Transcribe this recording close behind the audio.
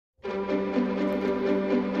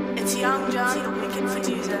It's Young John, the wicked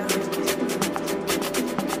producer.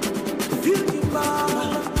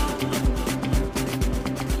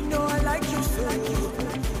 You know I like you so.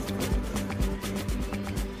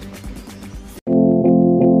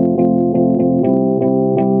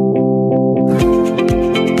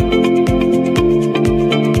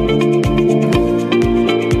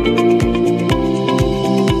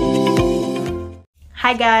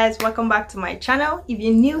 Hi guys, welcome back to my channel. If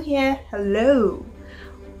you're new here, hello,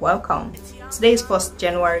 welcome. Today is 1st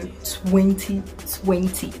January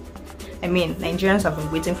 2020. I mean, Nigerians have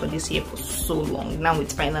been waiting for this year for so long. Now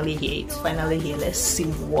it's finally here. Let's see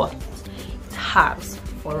what it has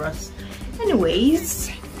for us. Anyways,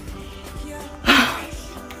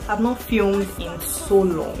 I've not filmed in so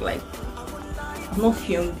long.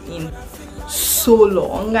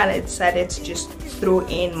 And I decided to just throw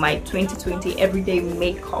in my 2020 everyday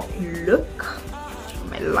makeup look.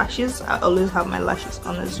 My lashes, I always have my lashes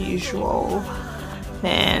on as usual,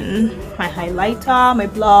 then my highlighter, my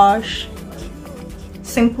blush,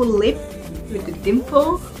 simple lip with a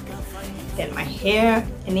dimple, then my hair,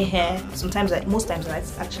 any hair. Most times I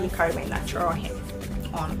actually carry my natural hair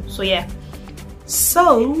on. So yeah,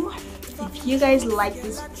 so if you guys like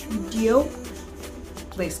this video,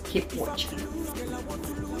 please keep watching. I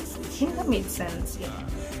think that made sense.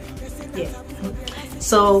 Yeah.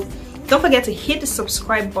 So don't forget to hit the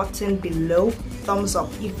subscribe button below, thumbs up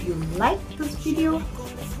if you like this video,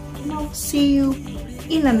 and I'll see you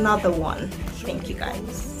in another one. Thank you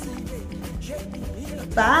guys,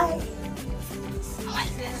 bye. I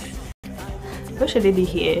like this. I wish I did it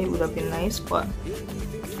here, it would have been nice, but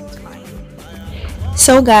it's fine.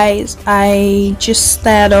 So guys, I just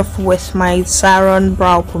started off with my Zaron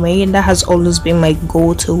brow pomade. That has always been my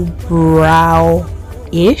go-to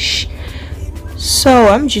brow-ish. So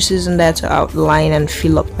I'm just using that to outline and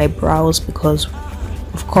fill up my brows because,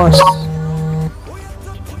 of course,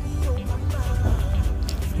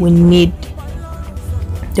 we need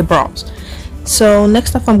the brows. So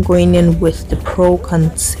next up, I'm going in with the Pro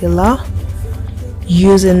Concealer,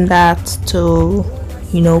 using that to,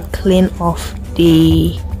 clean off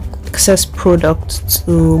the excess product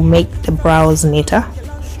to make the brows neater.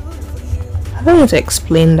 I don't need to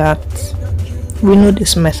explain that. We know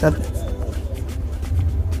this method.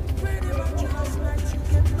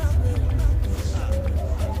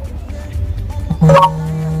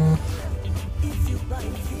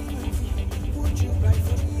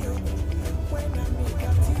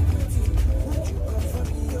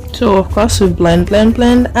 So of course we blend,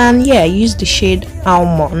 and yeah, use the shade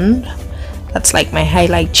Almond. That's like my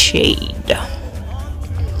highlight shade.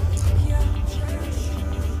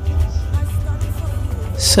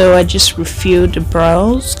 So I just refilled the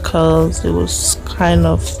brows because it was kind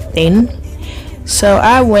of thin. So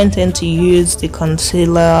I went in to use the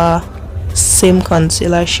concealer, same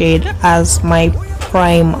concealer shade as my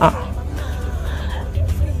primer.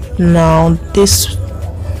 Now this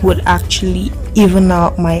would actually even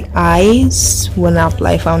out my eyes when I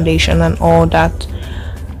apply foundation and all that.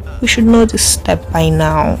 We should know this step by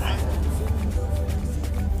now.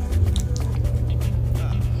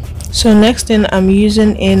 So next thing, I'm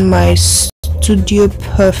using in my Studio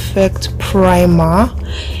Perfect primer.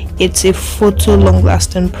 It's a photo long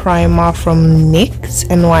lasting primer from NYX,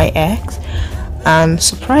 NYX, and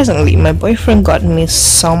surprisingly my boyfriend got me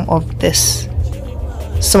some of the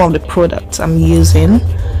products I'm using.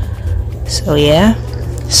 So yeah,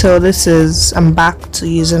 so I'm back to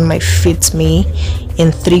using my Fit Me in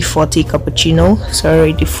 340 cappuccino.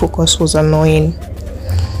 Sorry, the focus was annoying.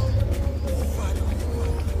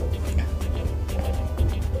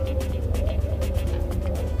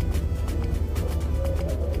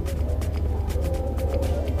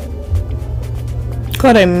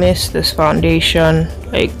 God, I missed this foundation.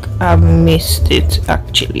 Like, I've missed it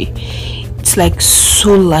actually. It's like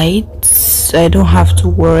so light, I don't have to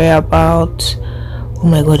worry about, oh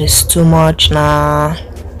my god, it's too much. Nah,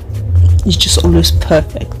 it's just always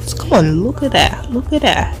perfect. Come on, look at that,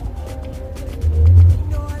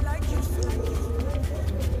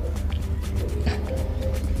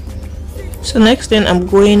 So next thing, I'm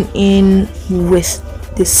going in with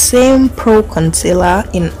the same Pro Concealer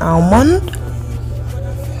in Almond.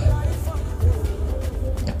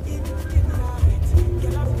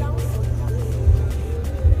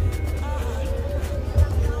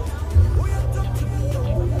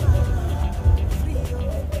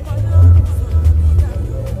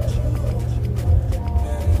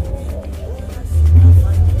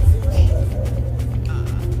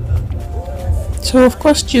 So of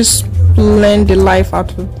course just blend the life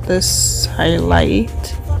out of this highlight.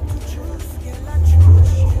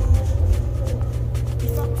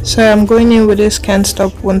 So I'm going in with this Can't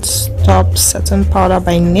Stop Won't Stop setting powder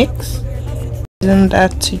by NYX, using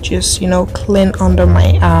that to just, you know, clean under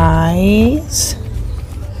my eyes,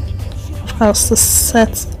 of course, to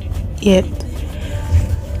set it.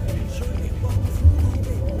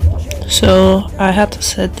 So I had to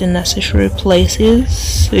set the necessary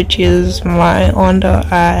places, which is my under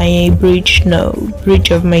eye bridge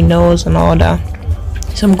of my nose and all that.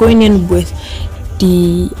 So I'm going in with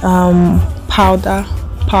the powder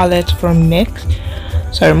palette from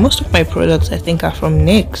NYX. Sorry, most of my products I think are from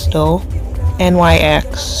NYX though,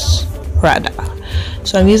 NYX rather.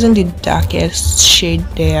 So I'm using the darkest shade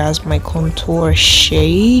there as my contour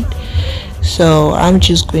shade. So I'm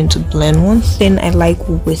just going to blend. One thing I like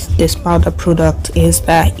with this powder product is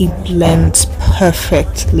that it blends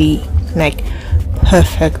perfectly, like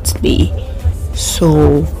perfectly.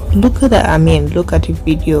 So look at that. I mean, look at the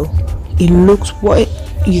video. It looks, what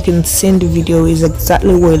you can see in the video is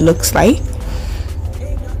exactly what it looks like.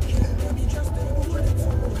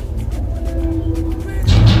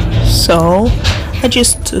 So I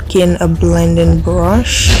just took in a blending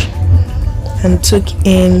brush and took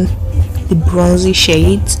in the bronzy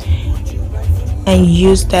shades and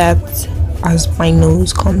use that as my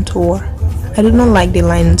nose contour. I do not like the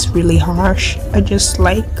lines really harsh. I just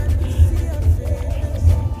like,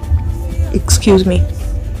 excuse me,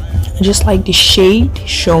 I just like the shade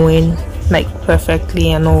showing like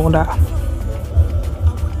perfectly and all that.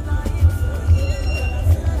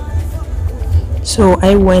 So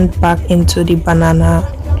I went back into the banana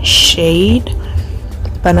shade,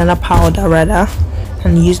 banana powder rather,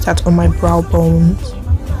 and use that on my brow bones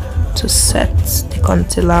to set the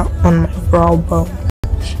concealer on my brow bone.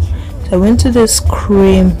 So I went to this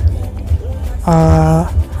cream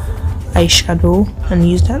eyeshadow and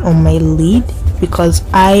used that on my lid because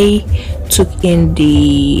I took in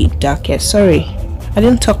the darkest, sorry, I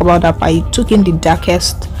didn't talk about that, but I took in the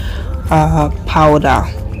darkest powder,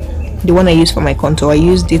 the one I use for my contour. I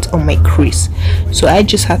used it on my crease, so I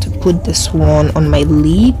just had to put this one on my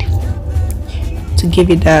lid to give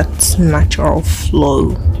it that natural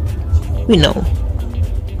flow, you know.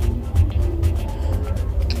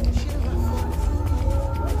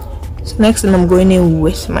 So next thing, I'm going in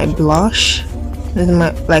with my blush. This is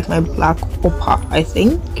my black opal, I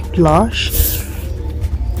think, blush.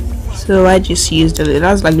 So I just used a little,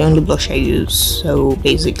 that's like the only blush I use, so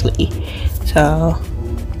basically. So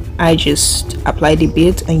I just applied a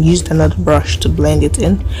bit and used another brush to blend it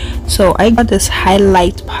in. So I got this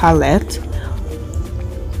highlight palette.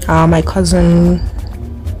 My cousin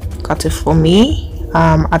got it for me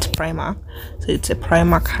at Primark. So it's a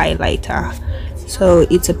Primark highlighter. So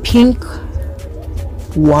it's a pink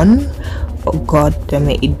one, but god damn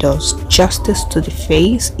it, it does justice to the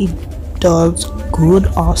face. It does good,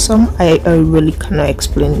 awesome. I really cannot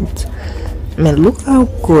explain it. I mean, look how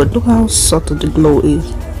good, look how subtle the glow is.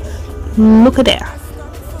 Look at that.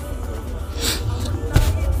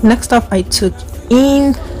 Next up, I took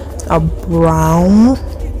in a brown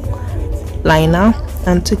liner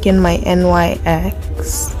and took in my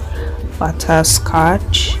NYX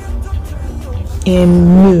Butterscotch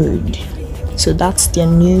in nude. So that's the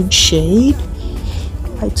nude shade.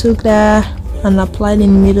 I took that and applied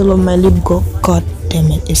in the middle of my lip. God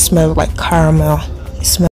damn it, it smells like caramel. It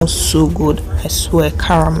smells so good, I swear,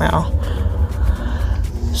 caramel.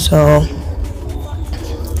 So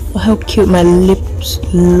how cute my lips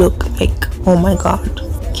look like. Oh my god,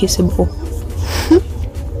 kissable.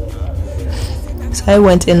 So I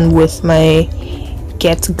went in with my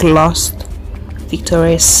Get Glossed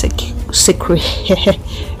Victoria's Secret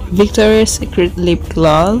Victoria's Secret lip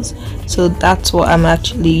gloss. So that's what I'm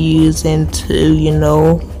actually using to, you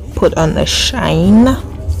know, put on a shine.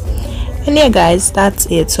 And yeah guys, that's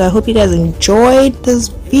it. So I hope you guys enjoyed this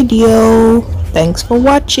video. Thanks for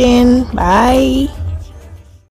watching. Bye.